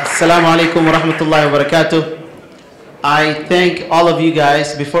Assalamu alaikum wa rahmatullahi wa barakatuh I thank all of you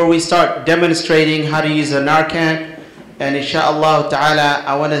guys before we start demonstrating how to use a Narcan and inshallah ta'ala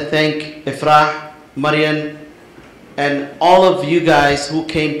I want to thank Ifrah Marian and all of you guys who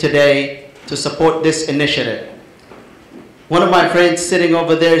came today to support this initiative. One of my friends sitting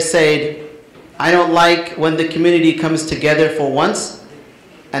over there said, I don't like when the community comes together for once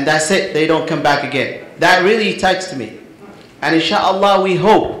and that's it, they don't come back again. That really touched me. And inshallah we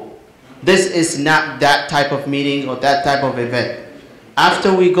hope this is not that type of meeting or that type of event. After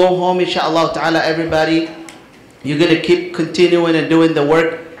we go home, inshallah ta'ala, everybody, you're going to keep continuing and doing the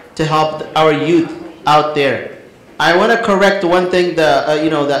work to help our youth out there. I want to correct one thing that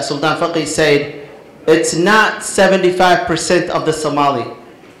Sultan Faqih said. It's not 75% of the Somali.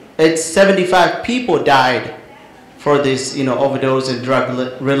 It's 75 people died for this, overdose and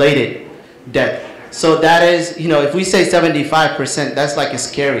drug-related death. So that is, if we say 75%, that's like a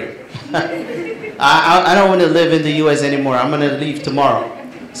scary. I don't want to live in the U.S. anymore. I'm going to leave tomorrow.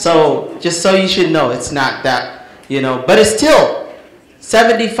 So just so you should know, it's not that, But it's still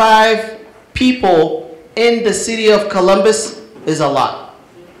 75 people in the city of Columbus is a lot.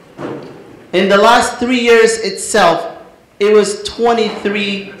 In the last 3 years itself, it was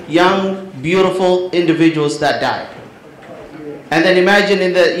 23 young, beautiful individuals that died. And then imagine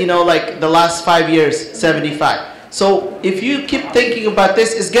in the, like the last 5 years, 75. So if you keep thinking about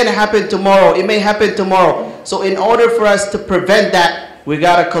this, it's going to happen tomorrow. It may happen tomorrow. So in order for us to prevent that, we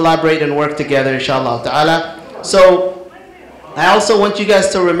got to collaborate and work together, inshallah ta'ala. So I also want you guys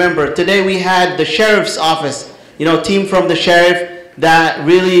to remember, today we had the sheriff's office, team from the sheriff that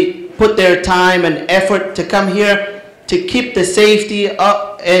really put their time and effort to come here to keep the safety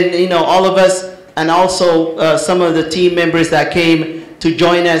up and, all of us and also some of the team members that came to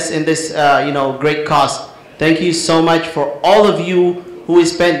join us in this, great cause. Thank you so much for all of you who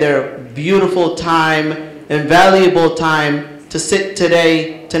spent their beautiful time, invaluable time to sit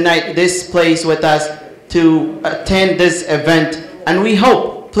tonight, this place with us to attend this event. And we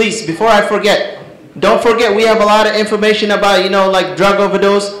hope, please, before I forget, don't forget we have a lot of information about, like drug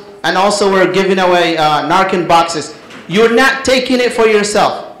overdose, and also we're giving away Narcan boxes. You're not taking it for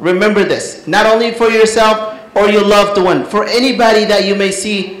yourself. Remember this, not only for yourself or your loved one, for anybody that you may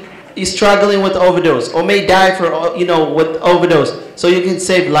see is struggling with overdose or may die for, with overdose, so you can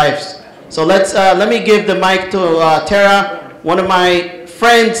save lives. So let me give the mic to Tara, one of my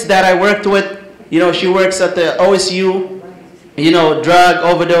friends that I worked with. She works at the OSU, drug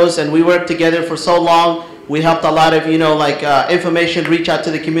overdose, and we worked together for so long. We helped a lot of, information reach out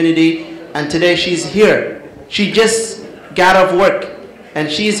to the community, and today she's here. She just got off work, and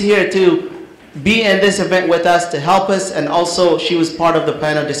she's here to be in this event with us to help us, and also she was part of the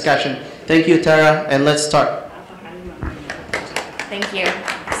panel discussion. Thank you, Tara, and let's start. Thank you.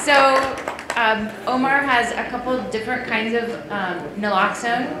 So Omar has a couple different kinds of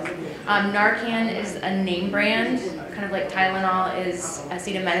naloxone. Narcan is a name brand, kind of like Tylenol is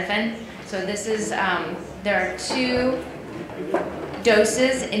acetaminophen. So this is, there are 2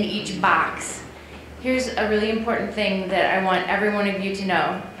 doses in each box. Here's a really important thing that I want every one of you to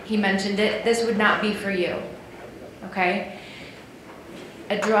know. He mentioned it, this would not be for you, okay?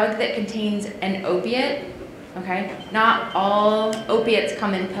 A drug that contains an opiate, okay? Not all opiates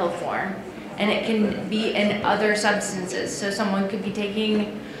come in pill form, and it can be in other substances. So someone could be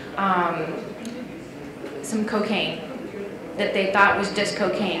taking some cocaine that they thought was just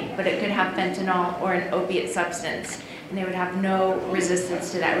cocaine, but it could have fentanyl or an opiate substance, and they would have no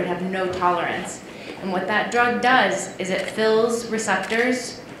resistance to that, would have no tolerance. And what that drug does is it fills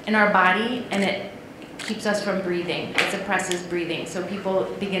receptors in our body, and it keeps us from breathing. It suppresses breathing, so people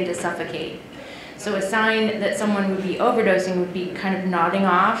begin to suffocate. So a sign that someone would be overdosing would be kind of nodding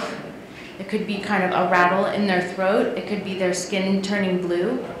off. It could be kind of a rattle in their throat. It could be their skin turning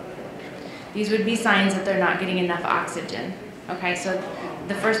blue. These would be signs that they're not getting enough oxygen. Okay, so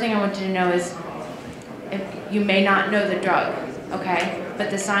the first thing I want you to know is, if you may not know the drug, okay,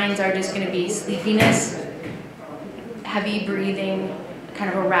 but the signs are just going to be sleepiness, heavy breathing, kind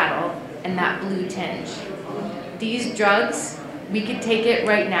of a rattle, and that blue tinge. These drugs, we could take it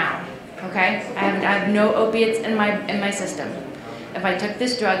right now, okay? I have no opiates in my system. If I took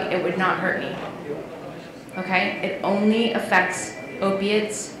this drug, it would not hurt me, okay? It only affects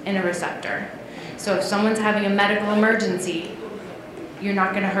opiates in a receptor. So if someone's having a medical emergency, you're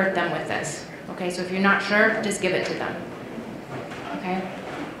not going to hurt them with this, okay? So if you're not sure, just give it to them, okay?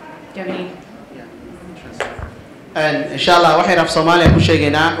 Do you have any? inshallah waxay raf Soomaaliya ku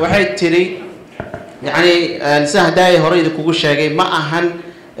sheegaynaa waxay tiri yani sahday hore idin kugu sheegay ma ahan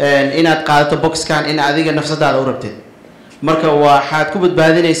inaad qaadato boxkan in adiga nafsadaada u rabtid marka waxaad ku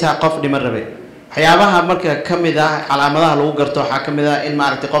badbaadinaysaa qof dhiman rabe waxyaabaha marka kamid ah calaamadaha lagu garto waxa kamid ah in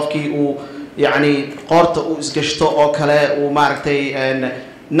maaragtay qofkii uu yani qoorta uu isgashto oo kale uu maaragtay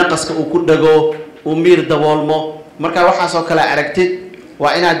naqaska uu ku dhago uu miir daboolmo marka waxaas oo kale aragtid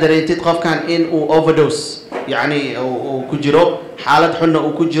waa inaad dareentid qofkan in uu overdose يعني أو كجرو حالة حنا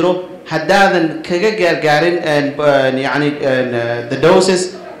أو كجرو هداذن كجار جارين يعني the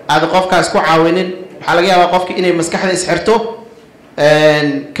doses هذا قف كاسكو عاونين حالا جا قف كإنه مسكح هذا سحرته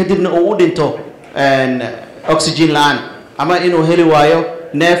كدبنا أودينتو أكسجين الآن أما إنه هلي وايو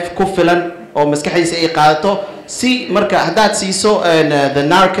نف كفلا أو مسكح يسأي قادته سي مركا هدات سيسو the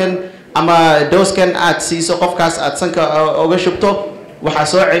narcan أما دوس كان أت سيسو قف كاس أتسنك أو شبته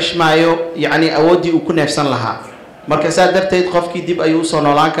وحاسو عيش مايو يعني أودي وكون نفسن لها مركز درتيد قفكي ديب أيو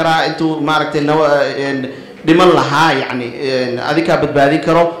صنولان كرا أنتو ماركتين نو دمن لها يعني أذيك بدبادي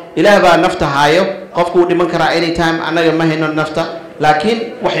كرو إله بقى نفته هايو قفكو دمن كرا anytime أنا ما هنا نفته لكن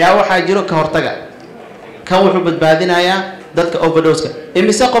وحياة حاجرو كهرتجا كوحو بدبادين هيا دتك overdose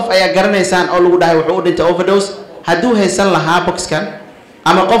إمسا قف أي جرنا إنسان أولو ده وحود أنت overdose هدو هيسن لها box كان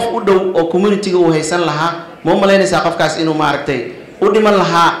أما قف ودو أو community هو هيسن لها مو ملاين ساقف كاس إنه ماركتين ودمن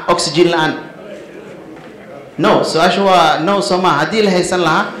لها أكسجين الآن no so أشوا no سما هدي لها يسن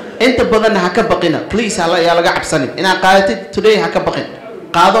لها أنت بدن هكبقينا please هلا يا لقى عبسني أنا قاعدت today هكبقين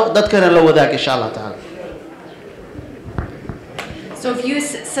قاضوا دتكنا لو ذاك إن شاء الله تعالى. So if you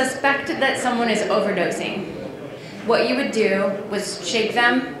suspect that someone is overdosing, what you would do was shake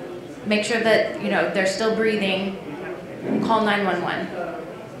them, make sure that they're still breathing, call 911.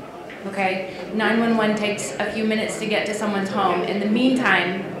 Okay, 911 takes a few minutes to get to someone's home. In the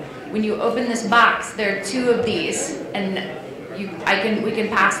meantime, when you open this box, there are 2 of these, and we can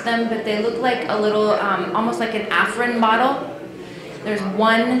pass them, but they look like a little, almost like an Afrin bottle. There's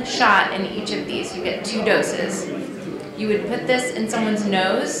 1 shot in each of these. You get 2 doses. You would put this in someone's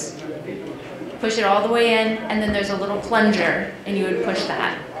nose, push it all the way in, and then there's a little plunger, and you would push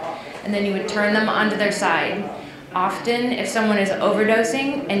that, and then you would turn them onto their side. Often, if someone is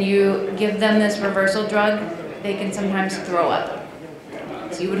overdosing and you give them this reversal drug, they can sometimes throw up.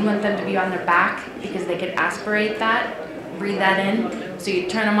 So you wouldn't want them to be on their back because they could aspirate that, breathe that in. So you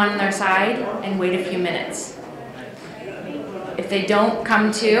turn them on their side and wait a few minutes. If they don't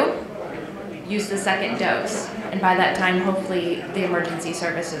come to, use the 2nd dose. And by that time, hopefully, the emergency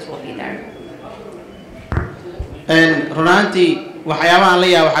services will be there. And Ronanti, waxyaabaha la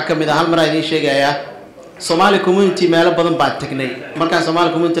yaab waxa kamid ah hal mar ay idin sheegaya Somali community meel badan baan tagnay markaan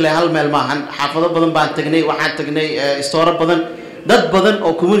Somali community hal meel maahan xaafado badan baan tagnay waxaan tagnay store badan dad badan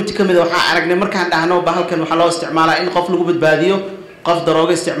oo community kamid ah waxaan aragnay markaan dhahno bahalkan waxa loo isticmaalaa in qof lagu badbaadiyo qof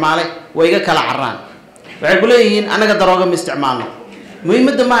darooga isticmaalay way iga kala carraan waxay ku leeyihiin anaga darooga ma isticmaalno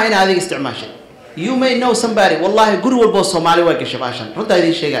muhiimadda ma in adiga isticmaashay you may know somebody wallahi guri walbo Soomaali waa gashay baashan runta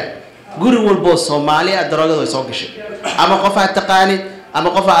idin sheegay guri walbo Soomaali daroogada way soo gashay ama qof aad taqaanid ama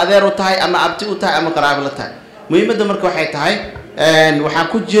qof adeer u tahay ama abti u tahay ama qaraabo la tahay muhiimadda marka waxay tahay waxaa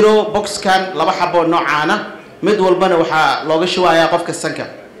ku jiro boxkan laba xabo noocaana mid walbana waxaa looga shubayaa qofka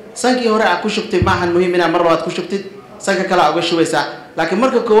sankii hore aad ku shubtay maahan muhiim inaad mar labaad ku shubtid sanka kale aad uga shubaysaa laakiin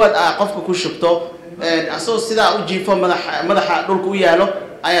marka koowaad aad qofka ku shubto asoo sidaa u jiifo madaxa dhulka u yaalo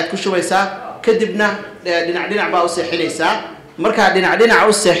ayaad ku shubaysaa kadibna dhinac baa u seexinaysaa markaa dhinac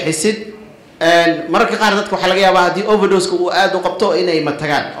u seexisid mararka qaar dadka waxaa laga yaabaa haddii overdose uu aad u qabto inay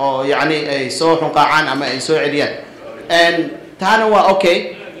matagaan oo yacni ay soo xunqaacaan ama ay soo celiyaan taana waa okay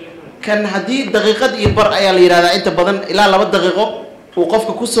kan haddii daqiiqad iyo bar ayaa la yidhahdaa inta badan ilaa 2 daqiiqo uu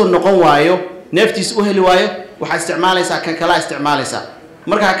qofka kusoo noqon waayo neeftiis u heli waayo waxaa isticmaalaysaa kan kala isticmaalaysaa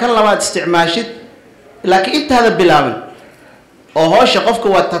markaa kan labaad isticmaashid laakiin intaada bilaabin oo hawsha qofka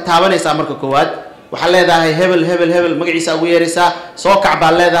waa tataabanaysaa marka koowaad waxaa leedahay hebel magaciisa ugu yeeraysaa soo kac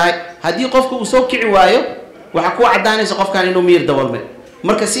baa leedahay haddii qofka uu soo kici waayo waxaa ku cadaanaysa qofkan inuu miyir dabalmay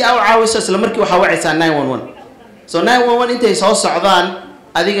marka si aad u caawiso isla markii waxaa wacaysaa 911 so 911 intay soo socdaan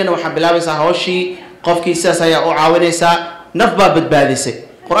adigana waxaa bilaabaysaa hawshii qofkii sidaas ayaa u caawinaysaa naf baa badbaadisay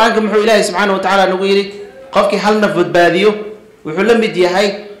quraanka muxuu ilaahay subxaanahu wa tacaala nagu yidhi qofkii hal naf badbaadiyo wuxuu la mid yahay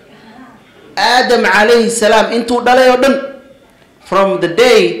aadam calayhi salaam intuu dhalay oo dhan from the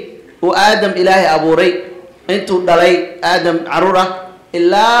day uu aadam ilaahay abuuray intuu dhalay aadam caruur ah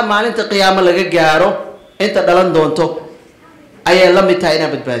ilaa maalinta qiyaamo laga gaaro inta dhalan doonto ayay la mid tahay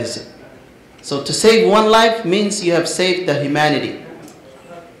inaad badbaadisay so to save one life means you have saved the humanity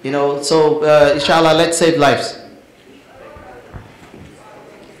you know so inshallah let's save lives.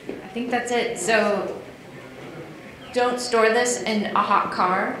 I think that's it. So don't store this in a hot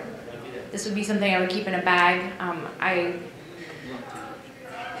car. This would be something I would keep in a bag.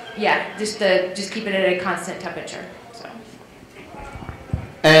 Just keep it at a constant temperature. So.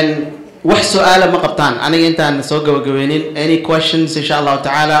 And wax su'aala ma qabtaan aniga intaan soo gabagabeynin any questions inshallah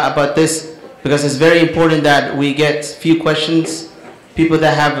ta'ala about this because it's very important that we get few questions people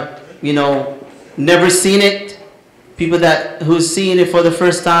that have never seen it people who's seeing it for the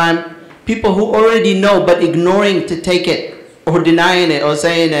first time people who already know but ignoring to take it or denying it or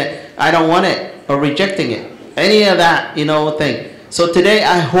saying I don't want it or rejecting it any of that thing so today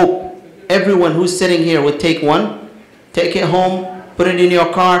I hope everyone who's sitting here would take one take it home put it in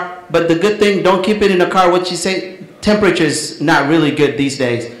your car but the good thing don't keep it in a car what you say temperature is not really good these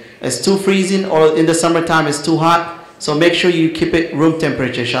days it's too freezing or in the summertime it's too hot so make sure you keep it room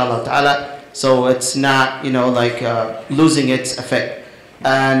temperature inshallah ta'ala so it's not losing its effect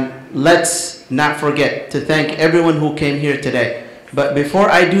and let's not forget to thank everyone who came here today but before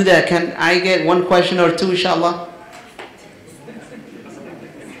I do that can I get one question or two inshallah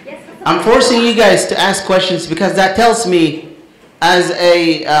I'm forcing you guys to ask questions because that tells me as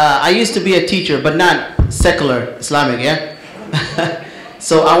I used to be a teacher but not secular Islamic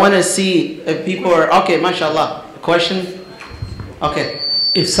so I want to see if people are okay mashallah question okay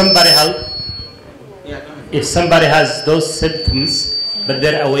if somebody has those symptoms but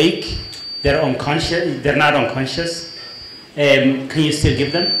they're awake they're not unconscious can you still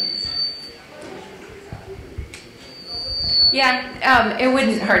give them it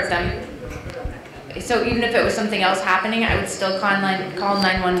wouldn't hurt them so even if it was something else happening I would still call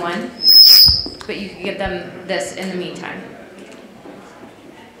 911 but you could give them this in the meantime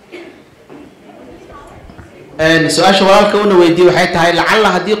su-aasha walaalka una weydiiyey waxay tahay lacalla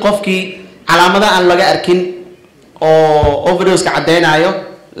haddii qofkii calaamada aan laga arkin oo overdose-ka caddeynayo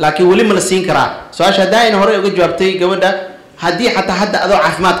laakiin weli ma la siin karaa su-aasha haddaa ayna hore uga jawaabtay gabadha haddii xataa hadda adoo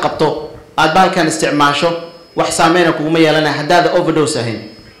caafimaad qabto aad baalkan isticmaasho wax saameyna kuguma yeelanaya haddaada overdose ahayn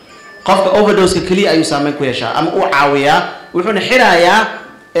qofka overdose-ka keliya ayuu saameyn ku yeeshaa ama uu caawiyaa wuxuuna xirayaa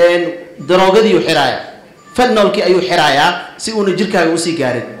daroogadii uu xirayaa fentanyl-kii ayuu xirayaa si uuna jirkaaga usii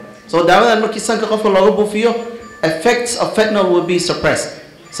gaarin so daawadan markii sanka qofka looga buufiyo effects of fentanyl will be suppressed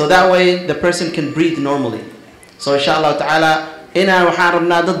so that way the person can breathe normally so inshallah ta'ala inaan waxaan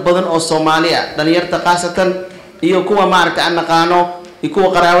rabnaa dad badan oo Soomaali ah dhalinyarta qaasatan iyo kuwa maaragtay aan naqaano iyo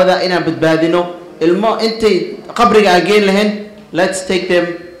kuwa qaraabada inaan badbaadino ilmo intay qabriga aan geyn lahayn let's take them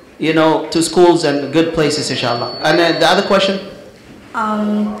to schools and good places inshallah and the other question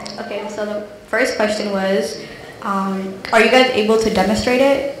okay so the first question was are you guys able to demonstrate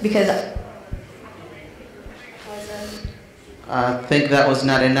it because I think that was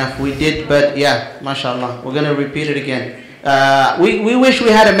not enough. We did, but yeah, mashallah. We're going to repeat it again. We wish we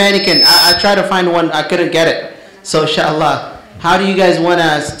had a mannequin. I tried to find one. I couldn't get it. So inshallah. How do you guys want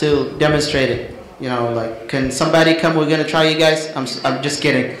us to demonstrate it? You know, like, can somebody come? We're gonna try, you guys. I'm just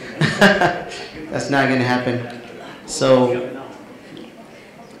kidding. That's not gonna happen. So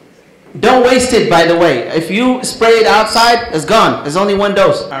don't waste it, by the way. If you spray it outside, it's gone. There's only one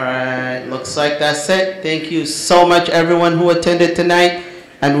dose. All right, looks like that's it. Thank you so much, everyone who attended tonight.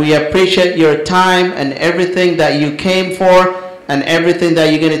 And we appreciate your time and everything that you came for and everything that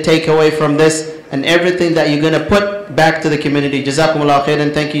you're gonna take away from this and everything that you're gonna put back to the community. Jazakumullah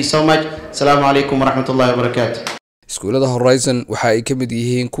khairan. Thank you so much. Assalamu alaikum wa rahmatullahi wa barakatuh. iskuulada Horizon waxa ay ka mid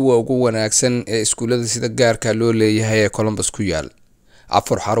yihiin kuwa ugu wanaagsan ee iskuulada sida gaarka loo leeyahay ee Columbus ku yaal.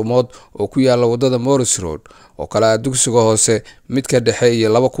 4 xarumood oo ku yaala wadada Morris Road oo kala dugsiga hoose midka dhexe iyo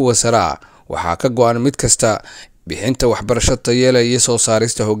 2 kuwa sare ah waxa ka go'an mid kasta bixinta waxbarasho tayo leh iyo soo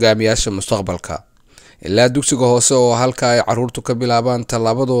saarista hogaamiyaasha mustaqbalka. ilaa dugsiga hoose oo halka ay caruurtu ka bilaabaan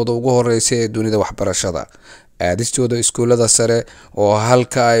talaabadooda ugu horeysa ee dunida waxbarashada. aadistooda iskuulada sare oo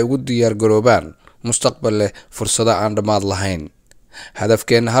halka ay ugu diyaar garoobaan mustaqbal leh fursado aan dhamaad lahayn.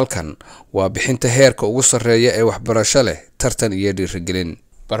 hadafkeena halkan waa bixinta heerka ugu sareeya ee waxbarasho leh tartan iyo dhiirigelin.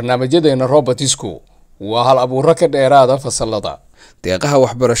 barnaamijyadeena robotisku waa hal abuuro ka dheeraada fasalada. deeqaha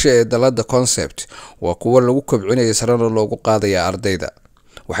waxbarasho ee dalada concept waa kuwa lagu kobcinayo sarana loogu qaadaya ardayda.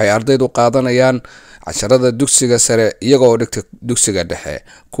 waxay ardaydu qaadanayaan casharada dugsiga sare iyagoo dhigta dugsiga dhexe,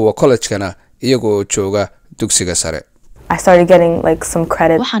 kuwa college-kana iyagoo jooga dugsiga sare. I started getting like some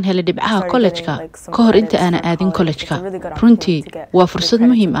credit. waxaan helay dhibcaha college-ka ka hor inta aan aadin college-ka. runtii waa fursad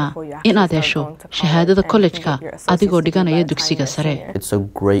muhiim ah in aad hesho shahaadada college-ka adigoo dhiganaya dugsiga sare. It's a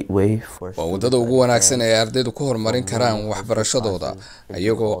great way for waa wadada ugu wanaagsan ee ardaydu ku horumarin karaan waxbarashadooda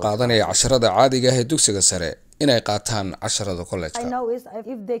iyagoo qaadanaya casharada caadiga ah ee dugsiga sare inay qaataan casharada college-ka.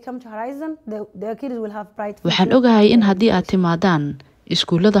 waxaan ogahay in haddii aad timaadaan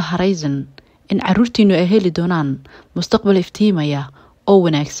iskuulada Horizon in caruurtiinu ay heli doonaan mustaqbal iftiimaya oo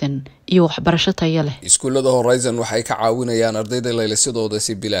wanaagsan iyo waxbarasho tayo leh. iskuulada Horizon waxay ka caawinayaan ardayda laylisadooda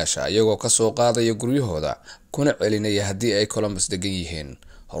si bilaash ah iyagoo ka soo qaadaya guryahooda kuna celinaya haddii ay Columbus degan yihiin.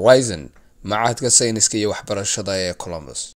 Horizon macahadka sayniska iyo waxbarashada ee Columbus.